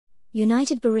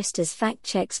United Baristas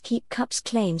fact-checks Keep Cup's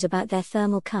claims about their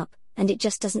thermal cup, and it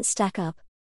just doesn't stack up.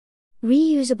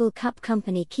 Reusable cup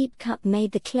company Keep Cup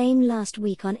made the claim last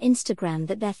week on Instagram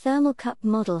that their thermal cup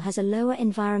model has a lower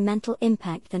environmental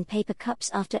impact than paper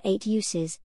cups after 8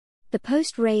 uses. The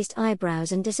post raised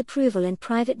eyebrows and disapproval in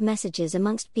private messages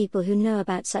amongst people who know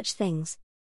about such things.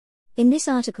 In this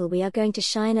article we are going to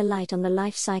shine a light on the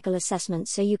life cycle assessment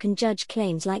so you can judge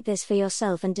claims like this for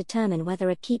yourself and determine whether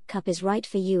a Keep Cup is right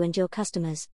for you and your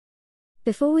customers.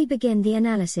 Before we begin the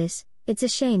analysis, it's a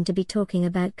shame to be talking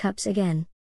about cups again.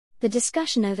 The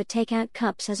discussion over takeout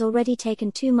cups has already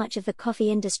taken too much of the coffee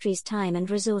industry's time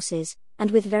and resources, and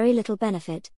with very little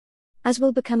benefit. As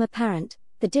will become apparent,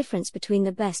 the difference between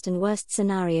the best and worst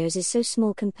scenarios is so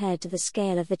small compared to the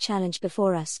scale of the challenge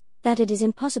before us, that it is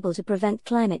impossible to prevent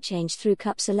climate change through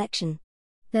cup selection.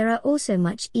 There are also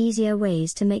much easier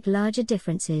ways to make larger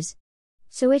differences.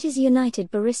 So it is United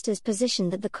Baristas'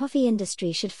 position that the coffee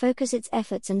industry should focus its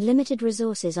efforts and limited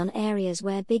resources on areas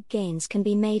where big gains can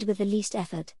be made with the least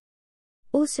effort.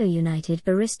 Also, United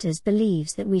Baristas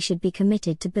believes that we should be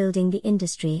committed to building the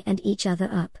industry and each other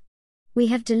up. We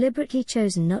have deliberately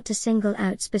chosen not to single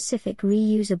out specific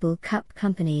reusable cup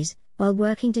companies, while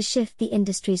working to shift the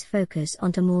industry's focus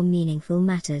onto more meaningful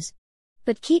matters.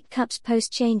 But Keep Cup's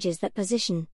post changes that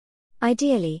position.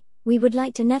 Ideally, we would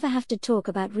like to never have to talk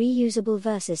about reusable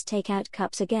versus takeout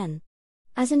cups again.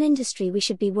 As an industry we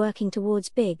should be working towards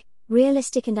big,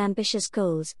 realistic and ambitious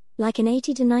goals, like an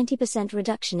 80 to 90%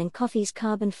 reduction in coffee's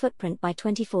carbon footprint by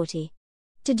 2040.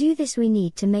 To do this we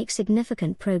need to make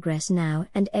significant progress now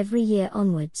and every year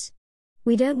onwards.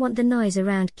 We don't want the noise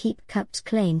around Keep Cup's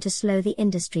claim to slow the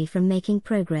industry from making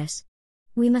progress.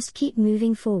 We must keep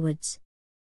moving forwards.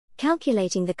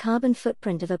 Calculating the carbon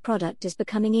footprint of a product is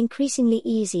becoming increasingly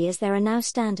easy as there are now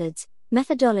standards,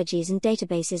 methodologies and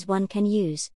databases one can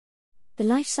use. The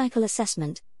life cycle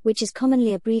assessment, which is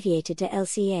commonly abbreviated to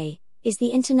LCA, is the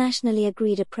internationally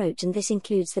agreed approach, and this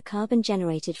includes the carbon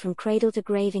generated from cradle to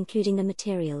grave, including the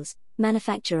materials,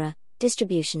 manufacturer,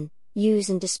 distribution, use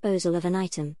and disposal of an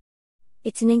item.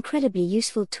 It's an incredibly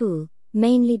useful tool,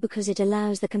 mainly because it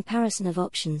allows the comparison of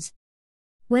options.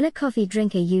 When a coffee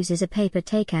drinker uses a paper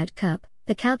takeout cup,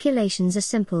 the calculations are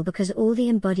simple because all the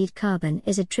embodied carbon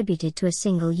is attributed to a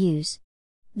single use.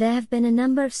 There have been a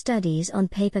number of studies on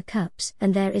paper cups,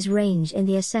 and there is range in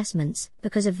the assessments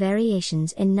because of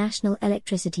variations in national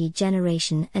electricity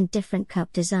generation and different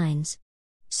cup designs.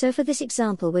 So for this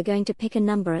example we're going to pick a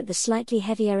number at the slightly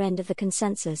heavier end of the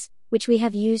consensus, which we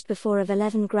have used before, of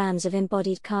 11 grams of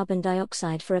embodied carbon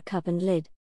dioxide for a cup and lid.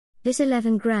 This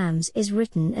 11 grams is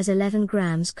written as 11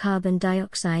 grams carbon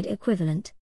dioxide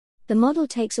equivalent. The model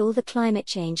takes all the climate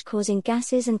change causing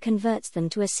gases and converts them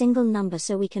to a single number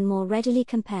so we can more readily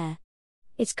compare.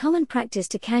 It's common practice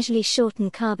to casually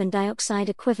shorten carbon dioxide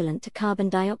equivalent to carbon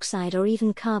dioxide or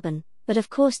even carbon, but of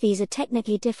course these are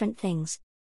technically different things.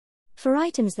 For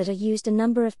items that are used a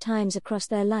number of times across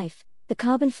their life, the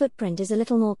carbon footprint is a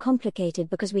little more complicated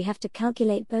because we have to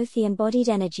calculate both the embodied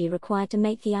energy required to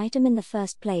make the item in the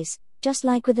first place, just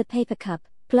like with the paper cup,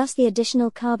 plus the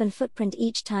additional carbon footprint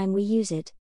each time we use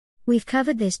it. We've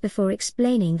covered this before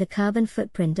explaining the carbon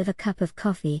footprint of a cup of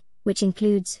coffee, which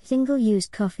includes single-use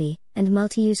coffee and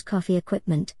multi-use coffee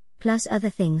equipment, plus other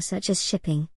things such as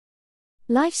shipping.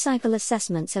 Life cycle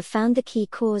assessments have found the key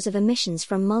cause of emissions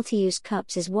from multi-use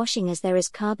cups is washing, as there is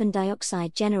carbon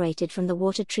dioxide generated from the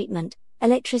water treatment,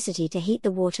 electricity to heat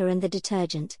the water and the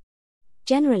detergent.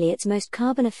 Generally it's most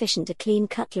carbon efficient to clean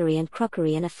cutlery and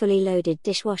crockery in a fully loaded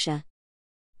dishwasher.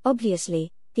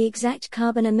 Obviously, the exact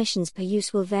carbon emissions per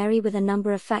use will vary with a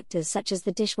number of factors such as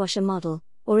the dishwasher model,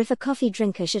 or if a coffee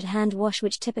drinker should hand wash,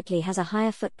 which typically has a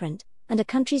higher footprint, and a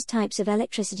country's types of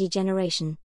electricity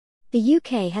generation. The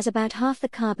UK has about half the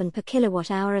carbon per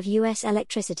kilowatt-hour of US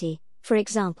electricity, for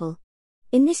example.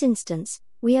 In this instance,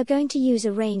 we are going to use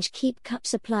a range Keep Cup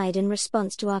supplied in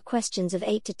response to our questions of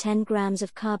 8 to 10 grams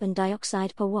of carbon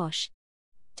dioxide per wash.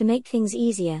 To make things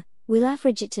easier, we'll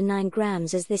average it to 9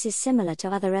 grams as this is similar to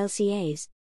other LCAs.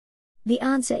 The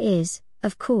answer is,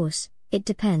 of course, it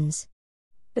depends.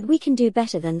 But we can do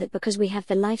better than that because we have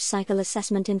the life cycle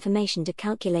assessment information to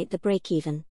calculate the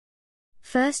break-even.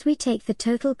 First we take the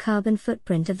total carbon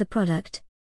footprint of the product.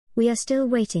 We are still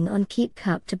waiting on Keep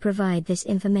Cup to provide this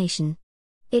information.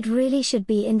 It really should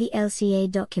be in the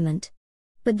LCA document.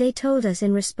 But they told us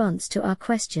in response to our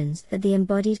questions that the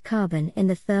embodied carbon in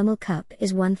the thermal cup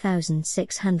is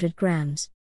 1,600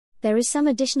 grams. There is some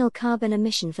additional carbon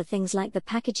emission for things like the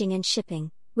packaging and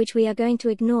shipping, which we are going to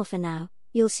ignore for now.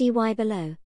 You'll see why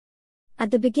below.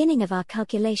 At the beginning of our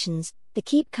calculations, the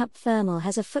Keep Cup Thermal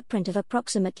has a footprint of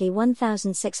approximately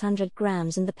 1,600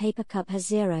 grams and the paper cup has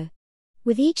 0.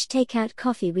 With each takeout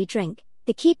coffee we drink,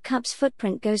 the Keep Cup's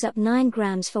footprint goes up 9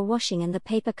 grams for washing and the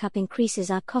paper cup increases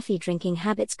our coffee drinking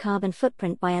habit's carbon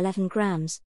footprint by 11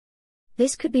 grams.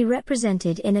 This could be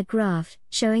represented in a graph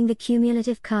showing the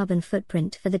cumulative carbon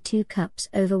footprint for the 2 cups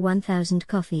over 1,000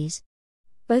 coffees.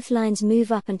 Both lines move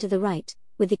up and to the right,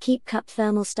 with the Keep Cup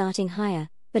Thermal starting higher,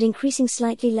 but increasing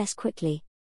slightly less quickly.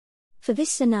 For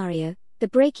this scenario, the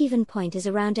break-even point is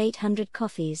around 800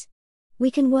 coffees.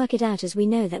 We can work it out as we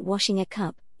know that washing a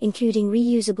cup, including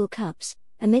reusable cups,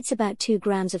 emits about 2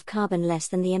 grams of carbon less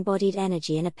than the embodied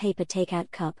energy in a paper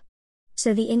takeout cup.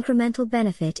 So the incremental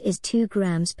benefit is 2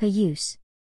 grams per use.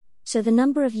 So the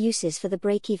number of uses for the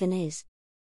break-even is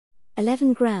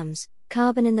 11 grams,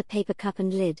 carbon in the paper cup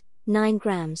and lid, 9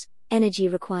 grams, energy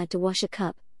required to wash a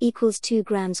cup, equals 2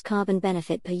 grams carbon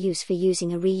benefit per use for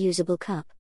using a reusable cup.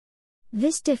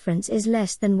 This difference is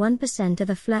less than 1% of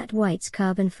a flat white's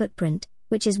carbon footprint,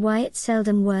 which is why it's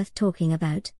seldom worth talking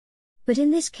about. But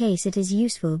in this case it is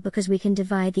useful because we can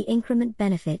divide the increment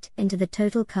benefit into the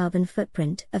total carbon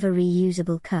footprint of a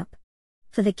reusable cup.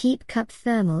 For the Keep Cup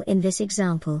Thermal in this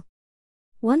example,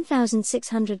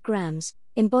 1,600 grams,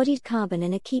 embodied carbon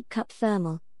in a Keep Cup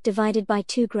Thermal, divided by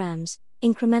 2 grams,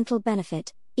 incremental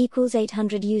benefit, equals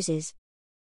 800 uses.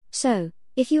 So,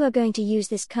 if you are going to use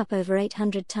this cup over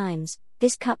 800 times,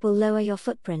 this cup will lower your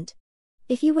footprint.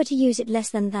 If you were to use it less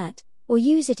than that, or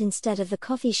use it instead of the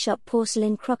coffee shop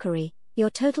porcelain crockery, your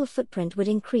total footprint would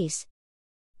increase.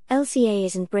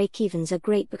 LCAs and break-evens are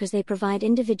great because they provide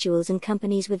individuals and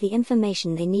companies with the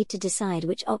information they need to decide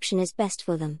which option is best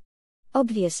for them.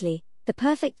 Obviously, the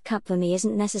perfect cup for me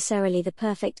isn't necessarily the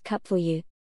perfect cup for you.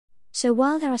 So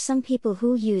while there are some people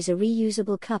who'll use a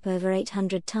reusable cup over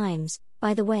 800 times,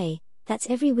 by the way, that's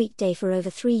every weekday for over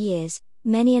 3 years,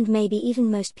 many and maybe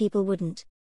even most people wouldn't.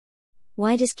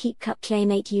 Why does Keep Cup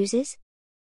claim 8 uses?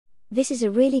 This is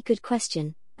a really good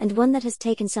question, and one that has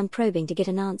taken some probing to get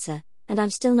an answer, and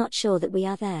I'm still not sure that we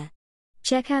are there.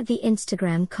 Check out the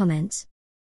Instagram comments.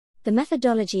 The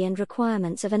methodology and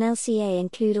requirements of an LCA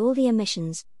include all the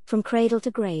emissions, from cradle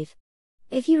to grave.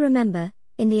 If you remember,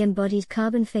 in the embodied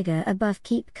carbon figure above,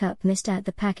 Keep Cup missed out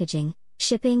the packaging,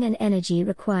 shipping and energy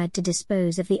required to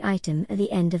dispose of the item at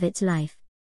the end of its life.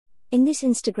 In this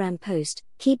Instagram post,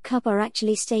 Keep Cup are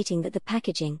actually stating that the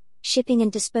packaging, shipping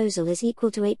and disposal is equal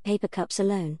to 8 paper cups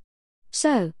alone.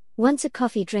 So, once a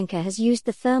coffee drinker has used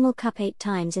the thermal cup 8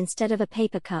 times instead of a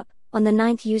paper cup, on the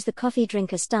 9th use the coffee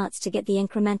drinker starts to get the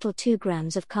incremental 2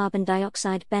 grams of carbon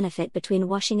dioxide benefit between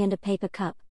washing and a paper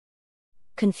cup.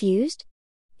 Confused?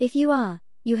 If you are,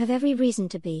 you have every reason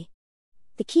to be.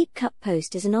 The Keep Cup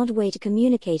post is an odd way to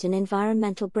communicate an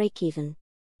environmental break-even.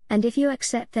 And if you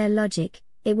accept their logic,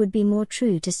 it would be more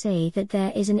true to say that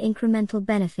there is an incremental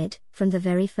benefit from the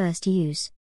very first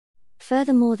use.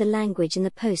 Furthermore, the language in the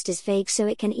post is vague, so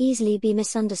it can easily be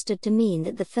misunderstood to mean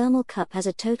that the thermal cup has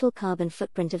a total carbon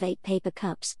footprint of 8 paper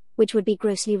cups, which would be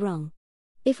grossly wrong.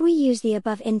 If we use the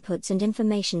above inputs and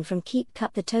information from Keep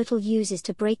Cup, the total uses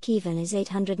to break even is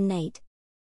 808.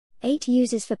 8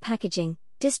 uses for packaging,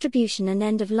 distribution and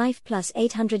end of life plus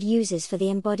 800 uses for the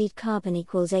embodied carbon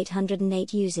equals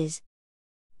 808 uses.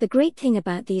 The great thing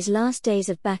about these last days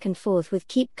of back and forth with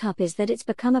Keep Cup is that it's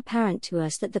become apparent to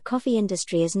us that the coffee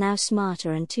industry is now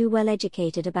smarter and too well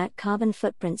educated about carbon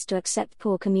footprints to accept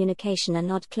poor communication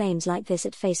and odd claims like this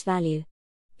at face value.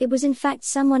 It was in fact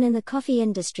someone in the coffee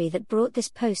industry that brought this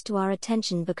post to our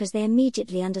attention because they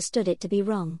immediately understood it to be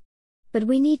wrong. But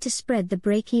we need to spread the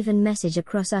break-even message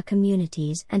across our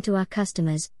communities and to our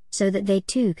customers, so that they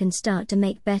too can start to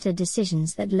make better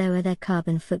decisions that lower their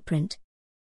carbon footprint.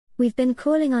 We've been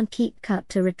calling on Keep Cup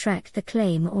to retract the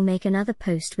claim or make another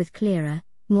post with clearer,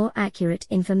 more accurate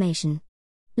information.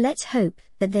 Let's hope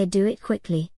that they do it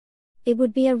quickly. It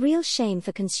would be a real shame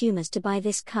for consumers to buy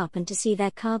this cup and to see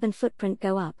their carbon footprint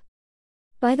go up.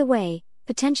 By the way,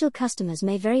 potential customers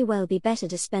may very well be better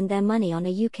to spend their money on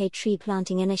a UK tree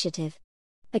planting initiative.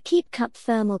 A Keep Cup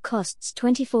Thermal costs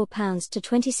 £24 to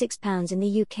 £26 in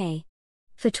the UK.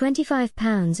 For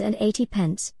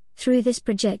 £25.80, through this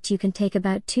project you can take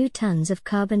about 2 tons of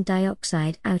carbon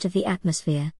dioxide out of the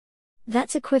atmosphere.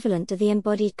 That's equivalent to the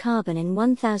embodied carbon in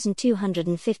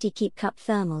 1,250 Keep Cup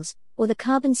thermals, or the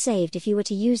carbon saved if you were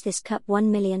to use this cup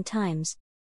 1 million times.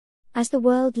 As the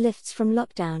world lifts from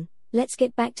lockdown, let's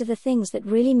get back to the things that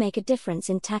really make a difference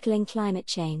in tackling climate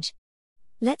change.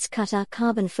 Let's cut our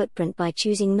carbon footprint by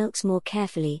choosing milks more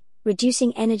carefully,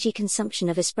 reducing energy consumption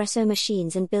of espresso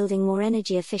machines and building more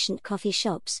energy-efficient coffee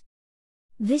shops.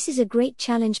 This is a great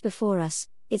challenge before us,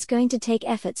 it's going to take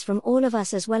efforts from all of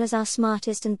us as well as our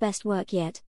smartest and best work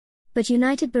yet. But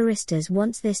United Baristas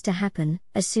wants this to happen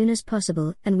as soon as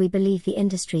possible, and we believe the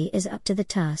industry is up to the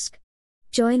task.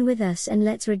 Join with us and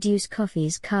let's reduce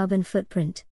coffee's carbon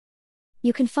footprint.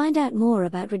 You can find out more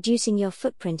about reducing your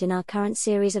footprint in our current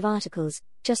series of articles.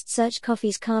 Just search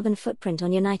coffee's carbon footprint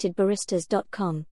on unitedbaristas.com.